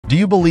Do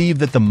you believe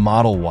that the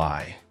Model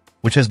Y,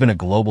 which has been a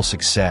global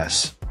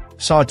success,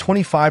 saw a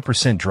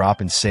 25%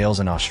 drop in sales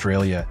in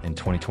Australia in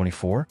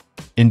 2024?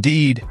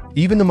 Indeed,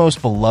 even the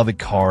most beloved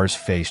cars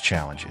face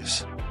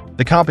challenges.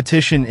 The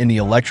competition in the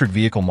electric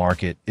vehicle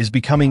market is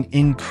becoming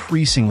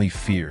increasingly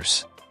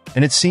fierce,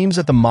 and it seems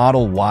that the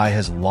Model Y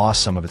has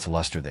lost some of its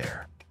luster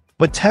there.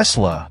 But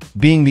Tesla,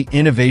 being the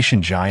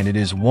innovation giant it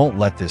is, won't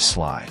let this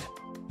slide.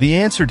 The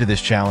answer to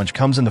this challenge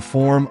comes in the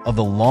form of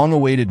the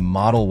long-awaited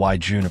Model Y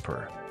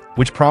Juniper,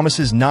 which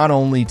promises not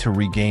only to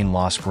regain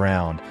lost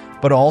ground,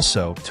 but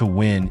also to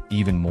win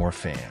even more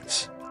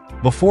fans.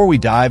 Before we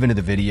dive into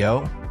the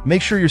video,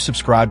 make sure you're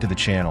subscribed to the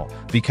channel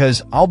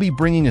because I'll be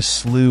bringing a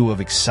slew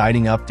of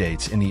exciting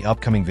updates in the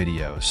upcoming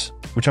videos,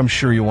 which I'm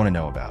sure you'll want to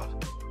know about.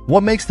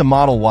 What makes the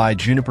Model Y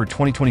Juniper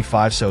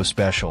 2025 so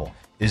special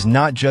is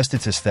not just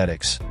its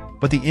aesthetics,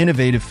 but the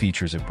innovative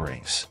features it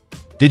brings.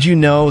 Did you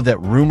know that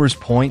rumors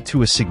point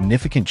to a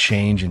significant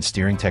change in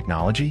steering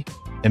technology?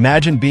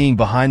 Imagine being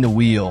behind the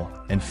wheel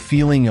and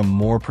feeling a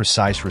more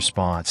precise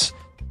response,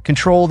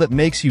 control that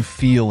makes you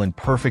feel in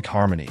perfect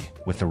harmony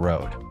with the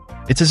road.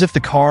 It's as if the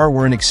car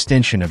were an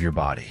extension of your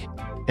body.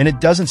 And it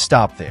doesn't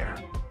stop there.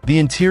 The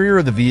interior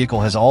of the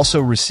vehicle has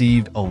also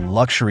received a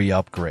luxury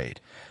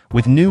upgrade,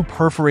 with new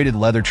perforated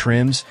leather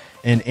trims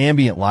and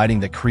ambient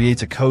lighting that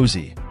creates a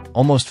cozy,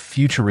 almost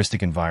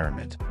futuristic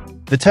environment.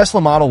 The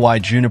Tesla Model Y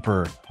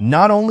Juniper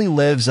not only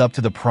lives up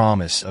to the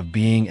promise of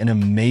being an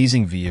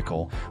amazing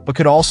vehicle, but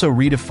could also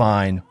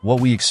redefine what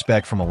we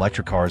expect from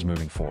electric cars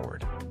moving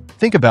forward.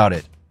 Think about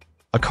it.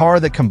 A car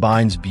that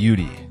combines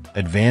beauty,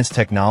 advanced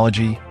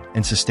technology,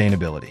 and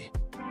sustainability.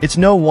 It's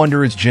no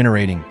wonder it's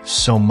generating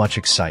so much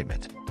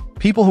excitement.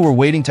 People who are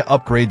waiting to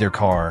upgrade their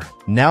car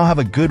now have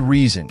a good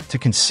reason to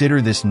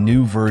consider this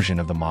new version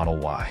of the Model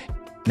Y.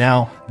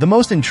 Now, the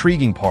most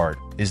intriguing part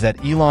is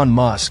that Elon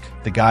Musk,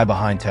 the guy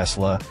behind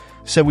Tesla,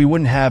 said we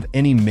wouldn't have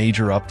any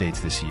major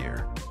updates this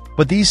year.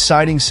 But these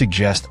sightings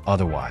suggest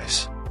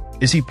otherwise.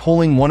 Is he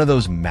pulling one of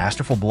those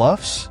masterful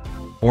bluffs?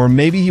 Or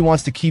maybe he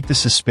wants to keep the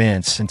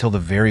suspense until the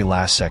very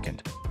last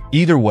second.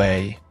 Either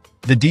way,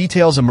 the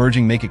details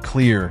emerging make it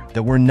clear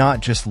that we're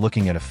not just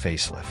looking at a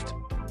facelift.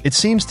 It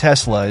seems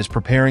Tesla is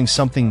preparing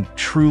something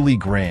truly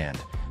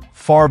grand,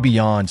 far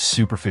beyond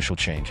superficial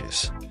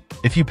changes.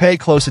 If you pay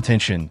close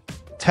attention,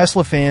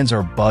 Tesla fans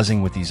are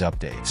buzzing with these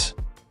updates.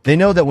 They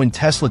know that when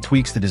Tesla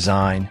tweaks the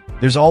design,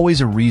 there's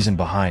always a reason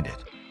behind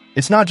it.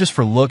 It's not just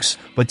for looks,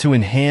 but to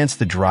enhance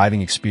the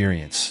driving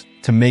experience,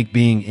 to make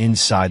being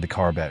inside the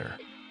car better.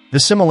 The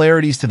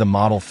similarities to the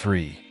Model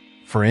 3,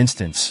 for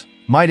instance,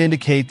 might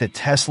indicate that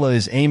Tesla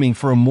is aiming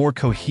for a more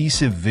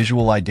cohesive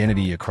visual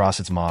identity across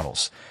its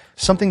models,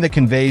 something that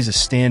conveys a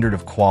standard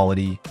of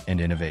quality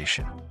and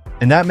innovation.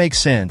 And that makes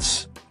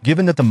sense,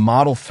 given that the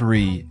Model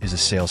 3 is a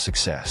sales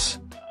success.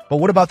 But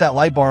what about that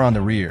light bar on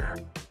the rear?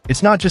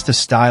 It's not just a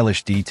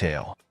stylish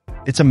detail,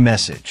 it's a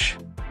message.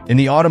 In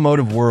the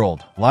automotive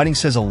world, lighting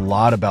says a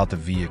lot about the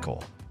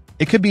vehicle.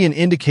 It could be an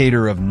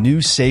indicator of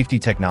new safety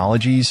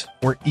technologies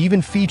or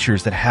even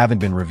features that haven't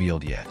been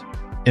revealed yet.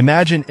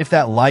 Imagine if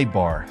that light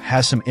bar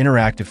has some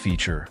interactive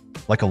feature,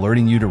 like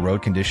alerting you to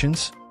road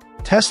conditions.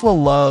 Tesla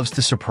loves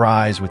to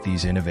surprise with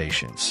these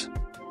innovations.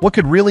 What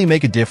could really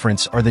make a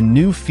difference are the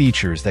new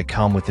features that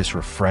come with this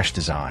refreshed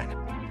design.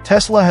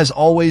 Tesla has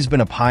always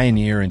been a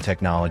pioneer in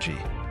technology,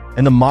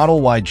 and the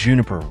Model Y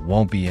Juniper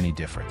won't be any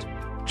different.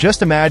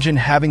 Just imagine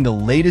having the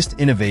latest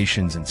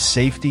innovations in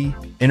safety,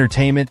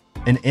 entertainment,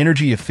 and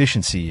energy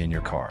efficiency in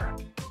your car.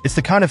 It's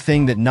the kind of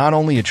thing that not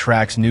only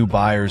attracts new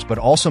buyers, but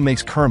also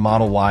makes current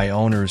Model Y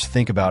owners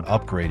think about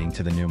upgrading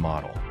to the new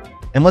model.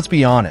 And let's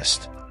be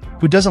honest,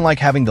 who doesn't like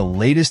having the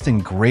latest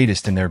and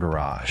greatest in their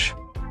garage?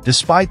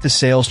 Despite the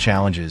sales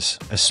challenges,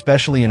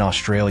 especially in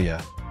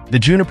Australia, the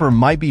Juniper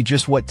might be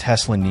just what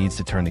Tesla needs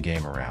to turn the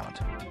game around.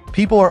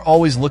 People are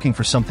always looking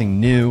for something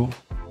new,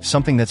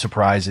 something that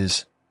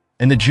surprises,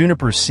 and the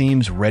Juniper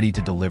seems ready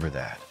to deliver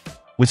that.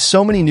 With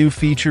so many new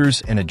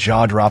features and a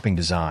jaw-dropping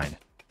design,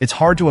 it's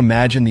hard to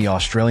imagine the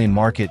Australian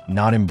market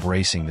not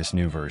embracing this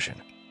new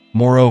version.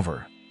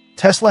 Moreover,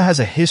 Tesla has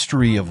a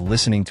history of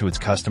listening to its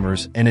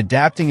customers and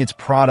adapting its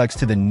products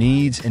to the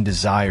needs and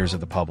desires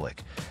of the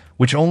public,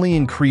 which only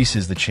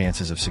increases the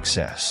chances of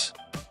success.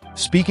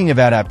 Speaking of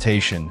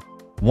adaptation,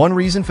 one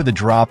reason for the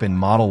drop in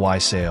Model Y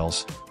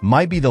sales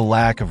might be the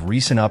lack of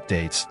recent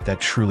updates that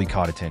truly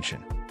caught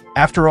attention.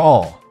 After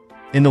all,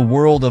 in the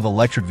world of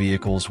electric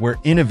vehicles where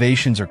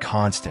innovations are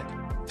constant,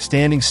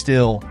 standing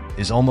still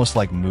is almost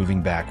like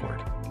moving backward.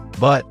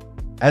 But,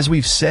 as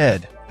we've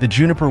said, the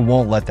Juniper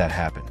won't let that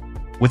happen.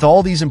 With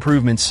all these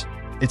improvements,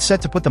 it's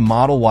set to put the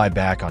Model Y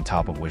back on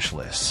top of wish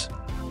lists.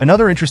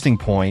 Another interesting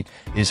point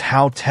is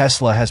how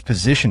Tesla has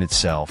positioned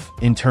itself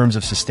in terms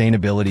of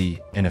sustainability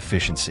and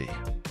efficiency.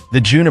 The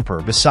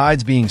Juniper,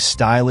 besides being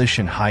stylish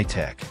and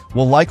high-tech,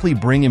 will likely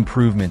bring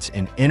improvements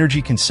in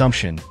energy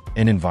consumption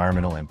and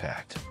environmental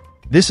impact.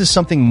 This is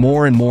something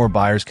more and more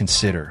buyers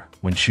consider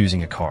when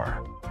choosing a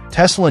car.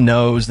 Tesla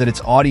knows that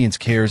its audience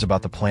cares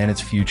about the planet's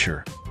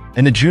future,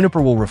 and the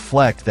Juniper will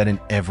reflect that in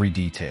every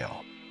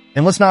detail.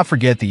 And let's not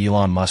forget the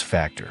Elon Musk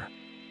factor.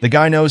 The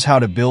guy knows how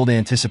to build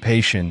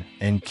anticipation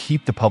and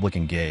keep the public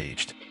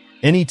engaged.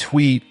 Any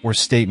tweet or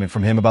statement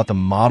from him about the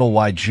Model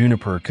Y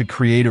Juniper could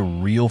create a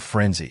real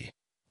frenzy,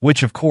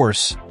 which, of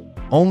course,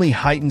 only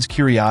heightens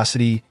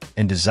curiosity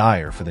and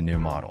desire for the new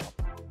model.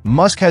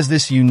 Musk has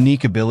this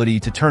unique ability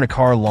to turn a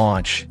car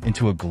launch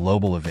into a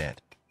global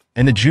event,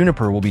 and the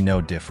Juniper will be no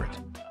different.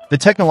 The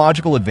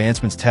technological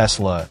advancements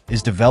Tesla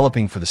is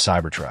developing for the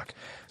Cybertruck,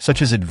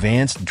 such as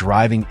advanced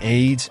driving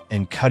aids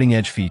and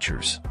cutting-edge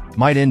features,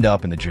 might end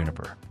up in the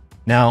Juniper.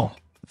 Now,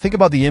 think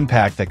about the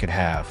impact that could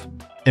have.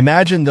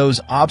 Imagine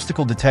those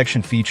obstacle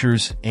detection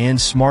features and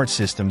smart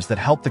systems that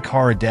help the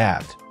car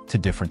adapt to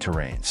different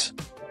terrains.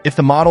 If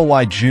the Model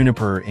Y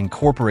Juniper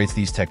incorporates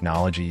these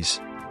technologies,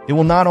 it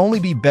will not only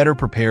be better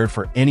prepared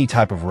for any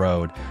type of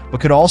road,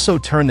 but could also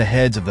turn the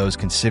heads of those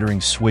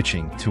considering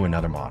switching to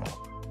another model.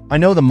 I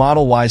know the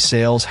Model Y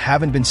sales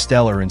haven't been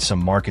stellar in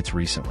some markets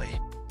recently,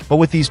 but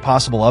with these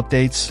possible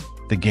updates,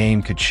 the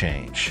game could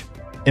change.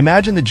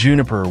 Imagine the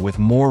Juniper with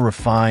more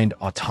refined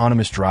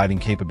autonomous driving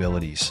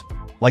capabilities,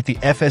 like the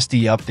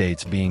FSD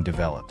updates being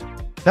developed.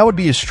 That would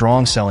be a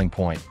strong selling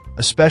point,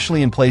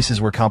 especially in places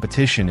where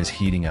competition is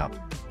heating up.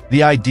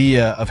 The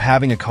idea of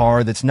having a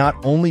car that's not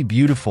only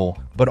beautiful,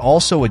 but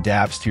also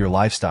adapts to your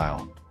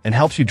lifestyle and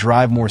helps you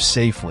drive more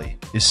safely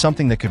is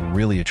something that could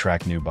really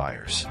attract new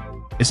buyers.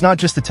 It's not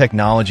just the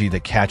technology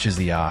that catches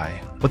the eye,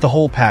 but the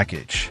whole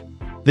package.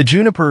 The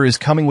Juniper is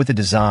coming with a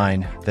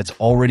design that's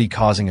already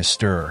causing a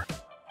stir,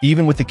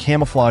 even with the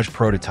camouflage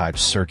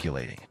prototypes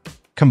circulating.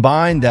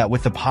 Combine that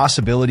with the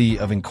possibility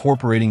of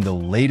incorporating the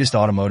latest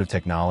automotive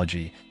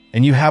technology,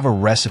 and you have a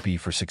recipe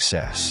for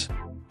success.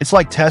 It's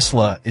like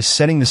Tesla is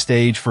setting the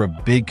stage for a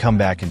big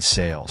comeback in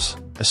sales,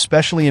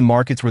 especially in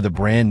markets where the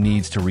brand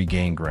needs to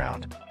regain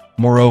ground.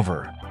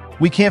 Moreover,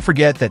 we can't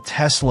forget that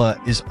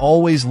Tesla is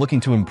always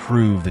looking to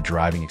improve the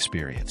driving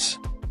experience.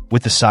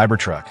 With the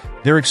Cybertruck,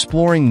 they're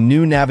exploring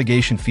new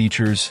navigation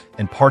features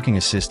and parking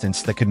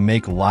assistance that could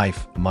make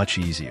life much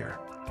easier.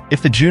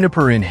 If the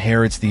Juniper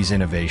inherits these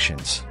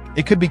innovations,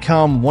 it could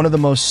become one of the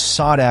most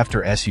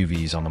sought-after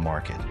SUVs on the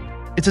market.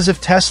 It's as if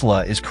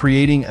Tesla is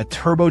creating a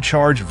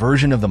turbocharged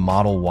version of the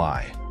Model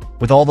Y,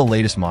 with all the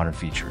latest modern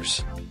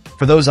features.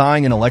 For those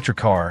eyeing an electric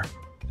car,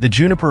 the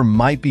Juniper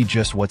might be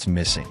just what's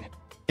missing.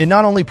 It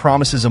not only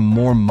promises a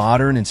more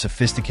modern and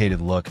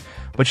sophisticated look,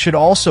 but should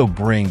also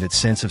bring that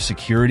sense of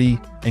security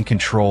and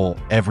control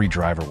every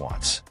driver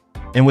wants.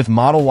 And with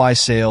Model Y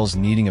sales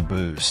needing a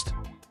boost,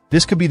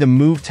 this could be the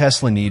move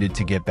Tesla needed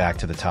to get back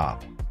to the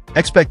top.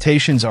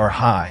 Expectations are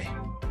high,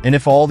 and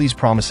if all these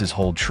promises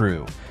hold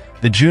true,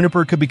 the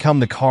Juniper could become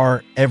the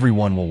car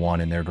everyone will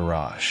want in their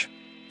garage.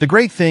 The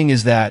great thing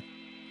is that,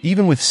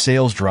 even with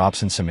sales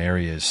drops in some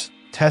areas,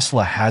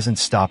 Tesla hasn't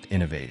stopped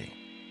innovating.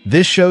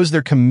 This shows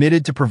they're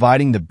committed to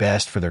providing the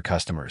best for their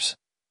customers,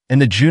 and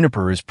the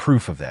Juniper is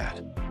proof of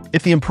that.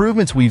 If the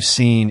improvements we've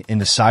seen in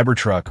the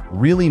Cybertruck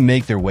really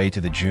make their way to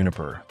the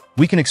Juniper,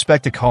 we can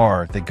expect a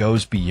car that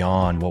goes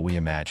beyond what we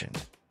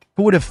imagined.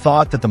 Who would have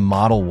thought that the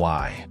Model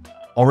Y,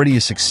 already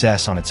a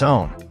success on its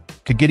own,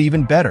 could get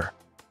even better?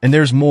 And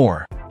there's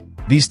more.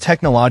 These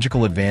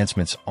technological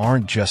advancements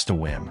aren't just a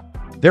whim.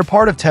 They're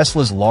part of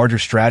Tesla's larger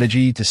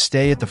strategy to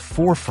stay at the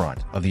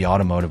forefront of the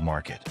automotive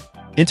market.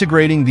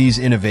 Integrating these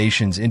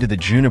innovations into the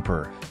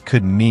Juniper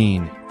could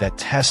mean that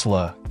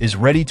Tesla is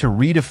ready to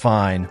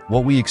redefine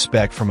what we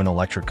expect from an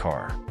electric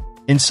car.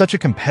 In such a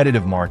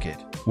competitive market,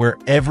 where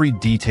every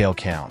detail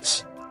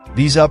counts,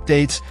 these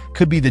updates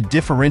could be the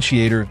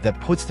differentiator that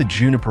puts the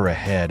Juniper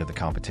ahead of the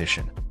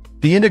competition.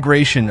 The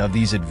integration of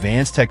these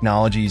advanced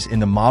technologies in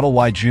the Model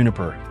Y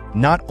Juniper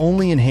not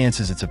only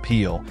enhances its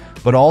appeal,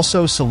 but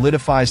also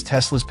solidifies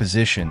Tesla's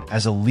position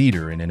as a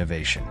leader in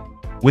innovation.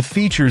 With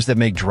features that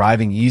make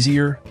driving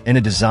easier and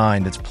a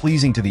design that's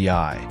pleasing to the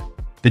eye,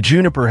 the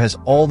Juniper has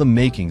all the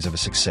makings of a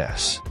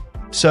success.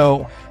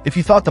 So, if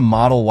you thought the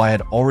Model Y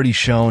had already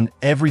shown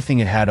everything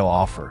it had to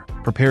offer,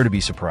 prepare to be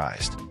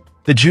surprised.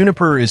 The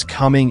Juniper is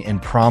coming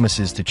and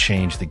promises to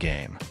change the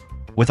game.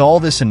 With all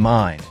this in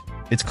mind,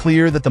 it's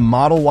clear that the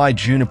Model Y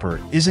Juniper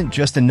isn't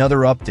just another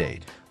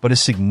update, but a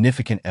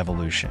significant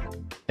evolution.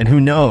 And who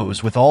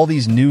knows, with all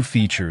these new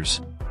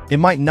features, it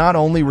might not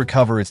only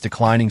recover its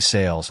declining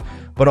sales,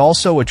 but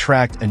also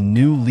attract a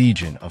new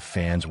legion of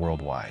fans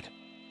worldwide.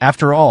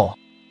 After all,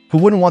 who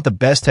wouldn't want the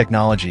best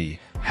technology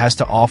has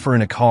to offer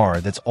in a car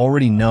that's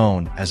already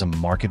known as a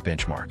market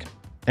benchmark?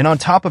 And on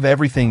top of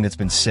everything that's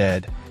been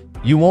said,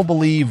 you won't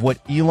believe what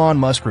Elon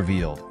Musk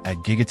revealed at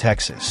Giga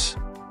Texas.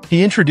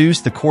 He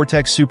introduced the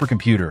Cortex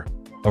supercomputer,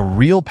 a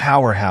real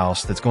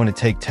powerhouse that's going to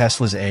take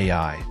Tesla's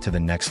AI to the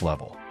next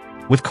level.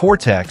 With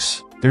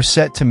Cortex, they're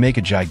set to make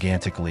a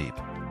gigantic leap.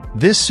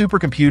 This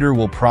supercomputer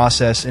will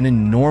process an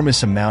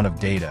enormous amount of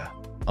data,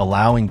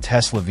 allowing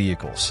Tesla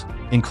vehicles,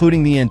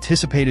 including the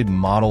anticipated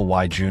Model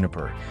Y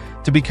Juniper,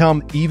 to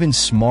become even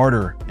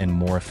smarter and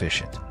more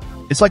efficient.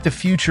 It's like the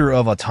future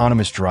of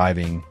autonomous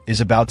driving is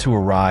about to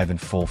arrive in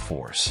full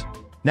force.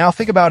 Now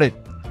think about it.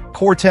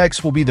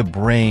 Cortex will be the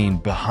brain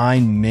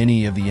behind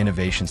many of the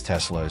innovations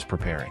Tesla is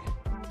preparing.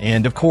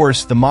 And of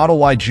course, the Model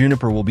Y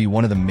Juniper will be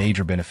one of the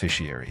major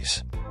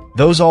beneficiaries.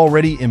 Those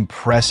already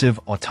impressive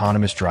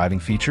autonomous driving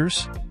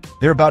features,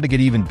 they're about to get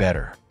even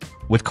better.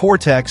 With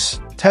Cortex,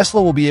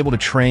 Tesla will be able to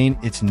train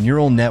its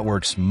neural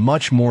networks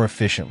much more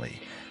efficiently,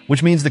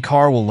 which means the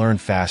car will learn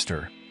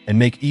faster and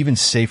make even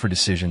safer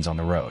decisions on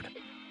the road.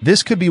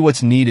 This could be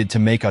what's needed to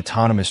make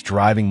autonomous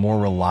driving more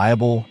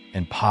reliable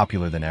and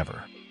popular than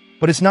ever.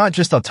 But it's not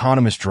just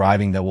autonomous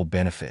driving that will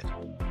benefit.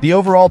 The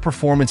overall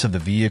performance of the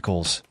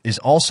vehicles is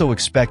also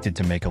expected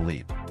to make a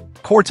leap.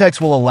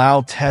 Cortex will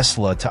allow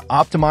Tesla to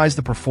optimize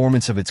the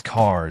performance of its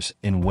cars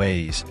in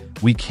ways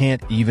we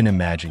can't even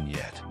imagine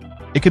yet.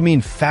 It could mean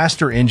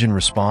faster engine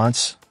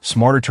response,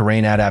 smarter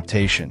terrain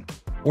adaptation,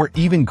 or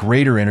even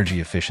greater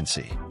energy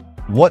efficiency.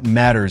 What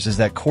matters is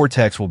that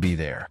Cortex will be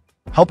there,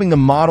 helping the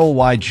Model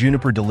Y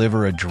Juniper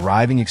deliver a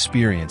driving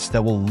experience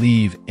that will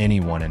leave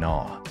anyone in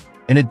awe.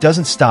 And it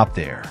doesn't stop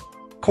there.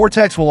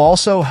 Cortex will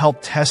also help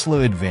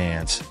Tesla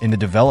advance in the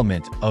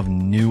development of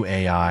new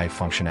AI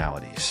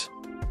functionalities.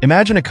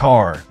 Imagine a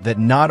car that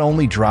not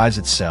only drives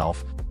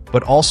itself,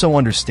 but also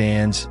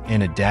understands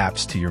and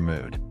adapts to your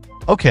mood.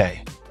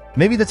 Okay,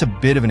 maybe that's a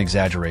bit of an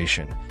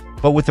exaggeration,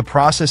 but with the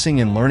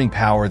processing and learning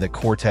power that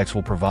Cortex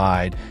will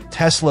provide,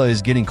 Tesla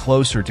is getting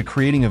closer to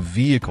creating a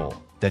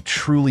vehicle that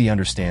truly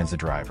understands the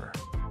driver.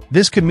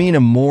 This could mean a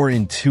more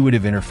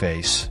intuitive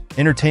interface,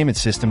 entertainment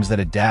systems that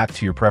adapt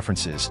to your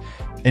preferences,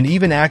 and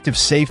even active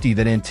safety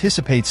that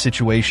anticipates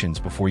situations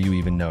before you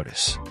even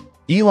notice.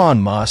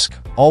 Elon Musk,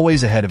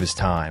 always ahead of his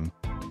time,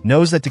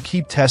 knows that to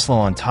keep Tesla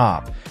on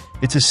top,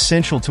 it's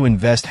essential to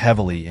invest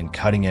heavily in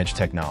cutting-edge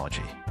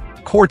technology.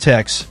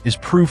 Cortex is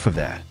proof of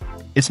that.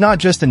 It's not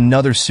just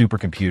another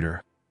supercomputer,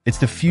 it's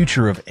the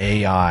future of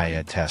AI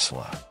at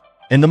Tesla.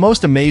 And the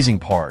most amazing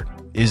part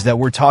is that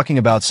we're talking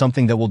about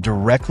something that will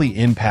directly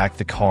impact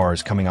the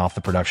cars coming off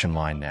the production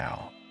line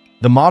now.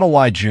 The Model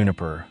Y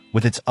Juniper,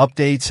 with its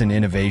updates and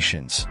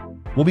innovations,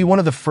 will be one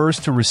of the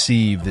first to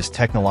receive this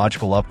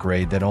technological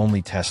upgrade that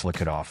only Tesla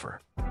could offer.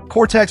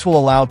 Cortex will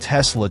allow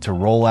Tesla to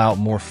roll out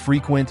more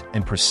frequent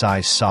and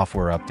precise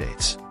software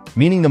updates,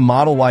 meaning the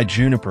Model Y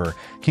Juniper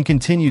can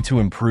continue to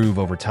improve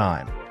over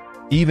time,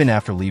 even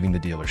after leaving the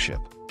dealership.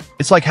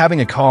 It's like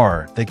having a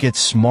car that gets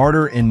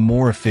smarter and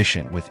more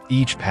efficient with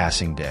each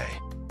passing day.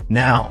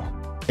 Now,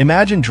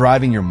 imagine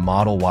driving your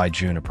Model Y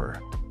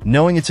Juniper,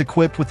 knowing it's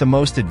equipped with the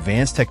most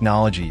advanced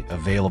technology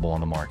available on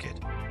the market.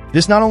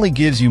 This not only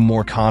gives you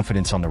more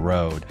confidence on the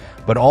road,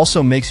 but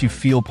also makes you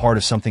feel part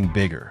of something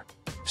bigger,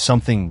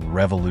 something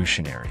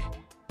revolutionary.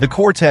 The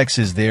Cortex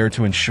is there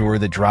to ensure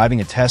that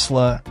driving a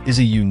Tesla is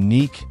a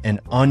unique and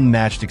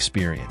unmatched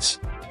experience,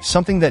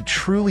 something that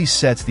truly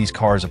sets these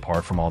cars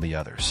apart from all the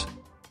others.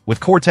 With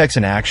Cortex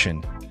in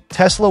action,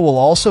 Tesla will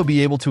also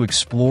be able to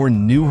explore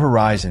new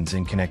horizons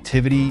in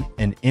connectivity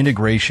and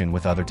integration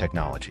with other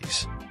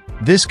technologies.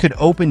 This could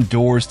open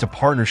doors to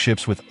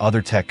partnerships with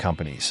other tech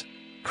companies,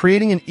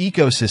 creating an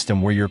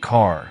ecosystem where your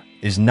car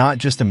is not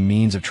just a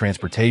means of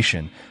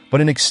transportation,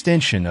 but an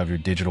extension of your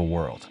digital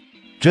world.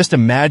 Just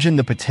imagine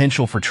the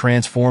potential for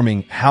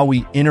transforming how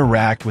we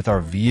interact with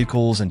our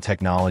vehicles and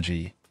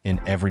technology in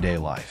everyday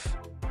life.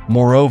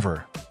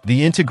 Moreover,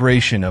 the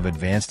integration of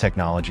advanced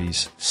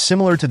technologies,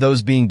 similar to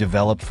those being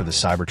developed for the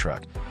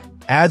Cybertruck,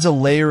 adds a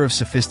layer of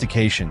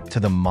sophistication to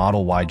the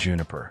Model Y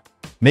Juniper,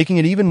 making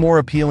it even more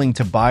appealing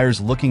to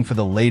buyers looking for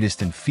the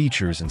latest in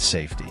features and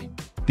safety.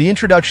 The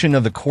introduction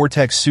of the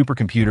Cortex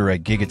supercomputer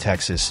at Giga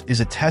Texas is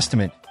a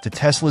testament to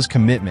Tesla's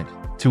commitment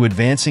to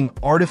advancing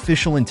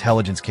artificial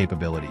intelligence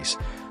capabilities,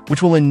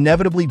 which will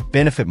inevitably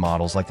benefit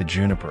models like the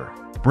Juniper,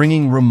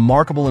 bringing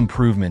remarkable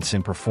improvements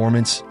in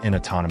performance and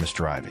autonomous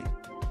driving.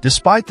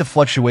 Despite the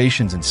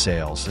fluctuations in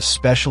sales,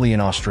 especially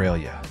in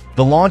Australia,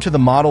 the launch of the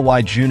Model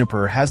Y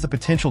Juniper has the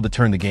potential to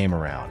turn the game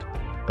around,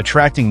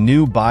 attracting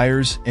new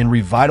buyers and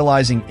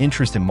revitalizing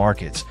interest in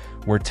markets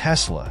where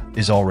Tesla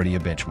is already a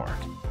benchmark.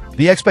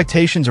 The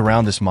expectations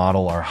around this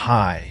model are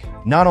high,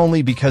 not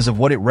only because of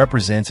what it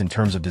represents in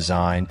terms of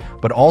design,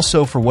 but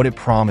also for what it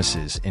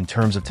promises in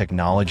terms of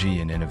technology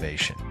and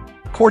innovation.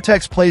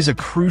 Cortex plays a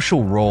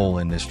crucial role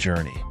in this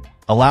journey,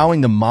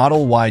 allowing the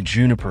Model Y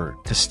Juniper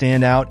to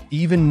stand out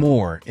even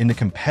more in the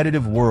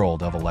competitive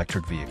world of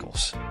electric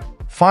vehicles.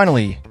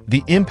 Finally,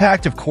 the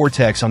impact of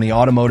Cortex on the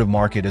automotive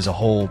market as a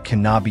whole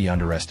cannot be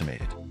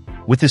underestimated.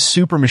 With this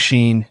super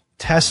machine,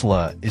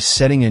 Tesla is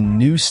setting a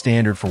new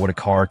standard for what a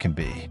car can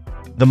be.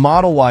 The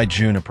Model Y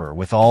Juniper,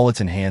 with all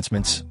its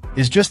enhancements,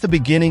 is just the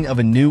beginning of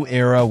a new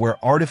era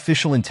where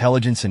artificial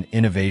intelligence and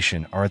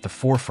innovation are at the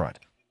forefront,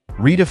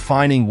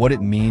 redefining what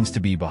it means to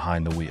be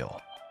behind the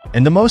wheel.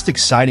 And the most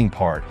exciting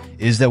part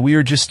is that we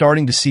are just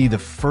starting to see the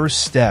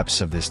first steps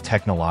of this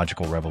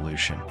technological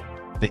revolution.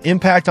 The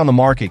impact on the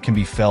market can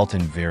be felt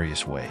in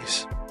various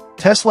ways.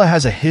 Tesla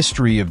has a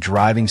history of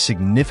driving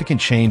significant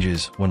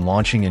changes when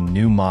launching a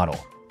new model,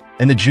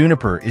 and the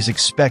Juniper is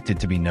expected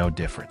to be no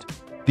different.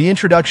 The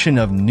introduction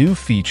of new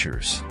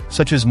features,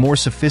 such as more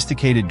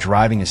sophisticated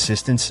driving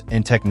assistance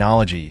and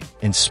technology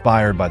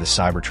inspired by the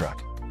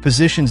Cybertruck,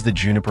 positions the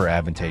Juniper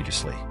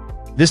advantageously.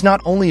 This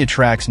not only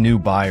attracts new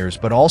buyers,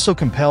 but also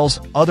compels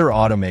other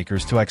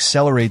automakers to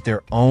accelerate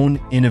their own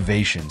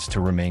innovations to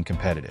remain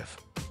competitive.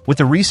 With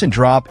the recent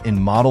drop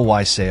in Model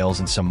Y sales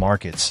in some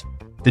markets,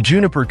 the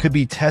Juniper could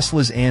be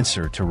Tesla's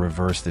answer to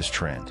reverse this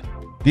trend.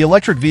 The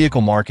electric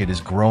vehicle market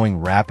is growing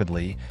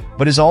rapidly,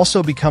 but is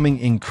also becoming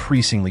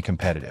increasingly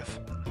competitive.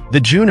 The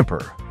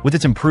Juniper, with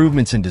its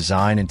improvements in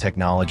design and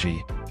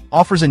technology,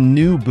 offers a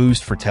new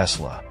boost for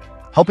Tesla,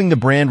 helping the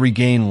brand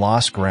regain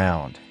lost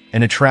ground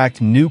and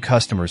attract new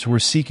customers who are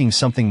seeking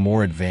something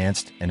more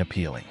advanced and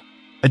appealing.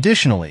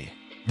 Additionally,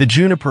 the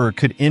Juniper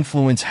could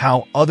influence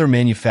how other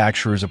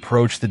manufacturers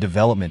approach the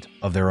development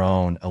of their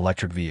own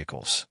electric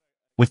vehicles.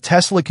 With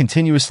Tesla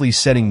continuously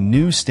setting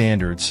new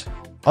standards,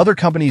 other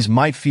companies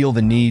might feel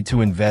the need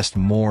to invest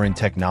more in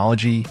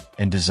technology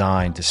and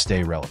design to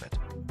stay relevant.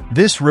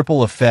 This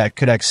ripple effect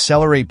could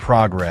accelerate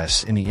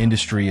progress in the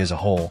industry as a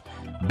whole,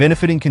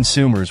 benefiting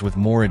consumers with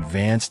more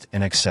advanced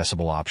and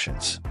accessible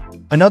options.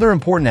 Another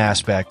important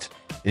aspect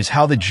is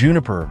how the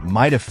Juniper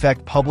might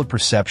affect public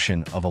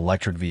perception of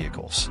electric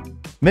vehicles.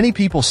 Many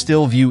people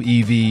still view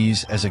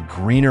EVs as a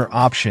greener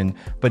option,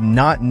 but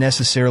not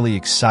necessarily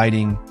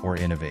exciting or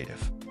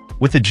innovative.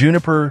 With the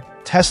Juniper,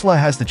 Tesla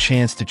has the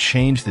chance to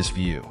change this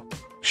view,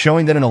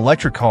 showing that an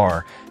electric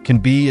car can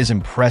be as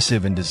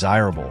impressive and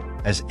desirable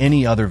as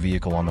any other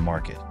vehicle on the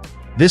market.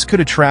 This could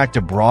attract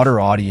a broader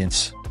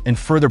audience and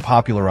further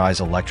popularize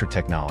electric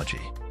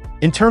technology.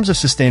 In terms of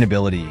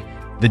sustainability,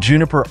 the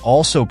Juniper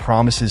also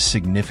promises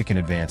significant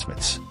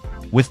advancements.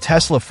 With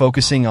Tesla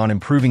focusing on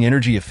improving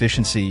energy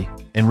efficiency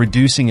and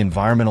reducing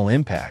environmental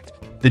impact,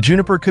 the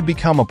Juniper could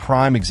become a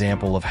prime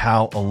example of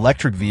how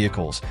electric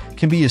vehicles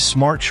can be a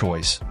smart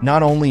choice,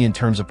 not only in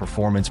terms of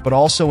performance, but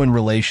also in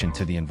relation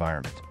to the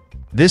environment.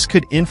 This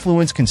could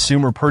influence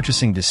consumer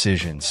purchasing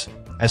decisions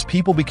as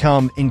people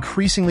become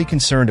increasingly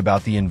concerned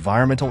about the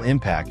environmental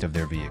impact of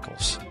their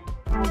vehicles.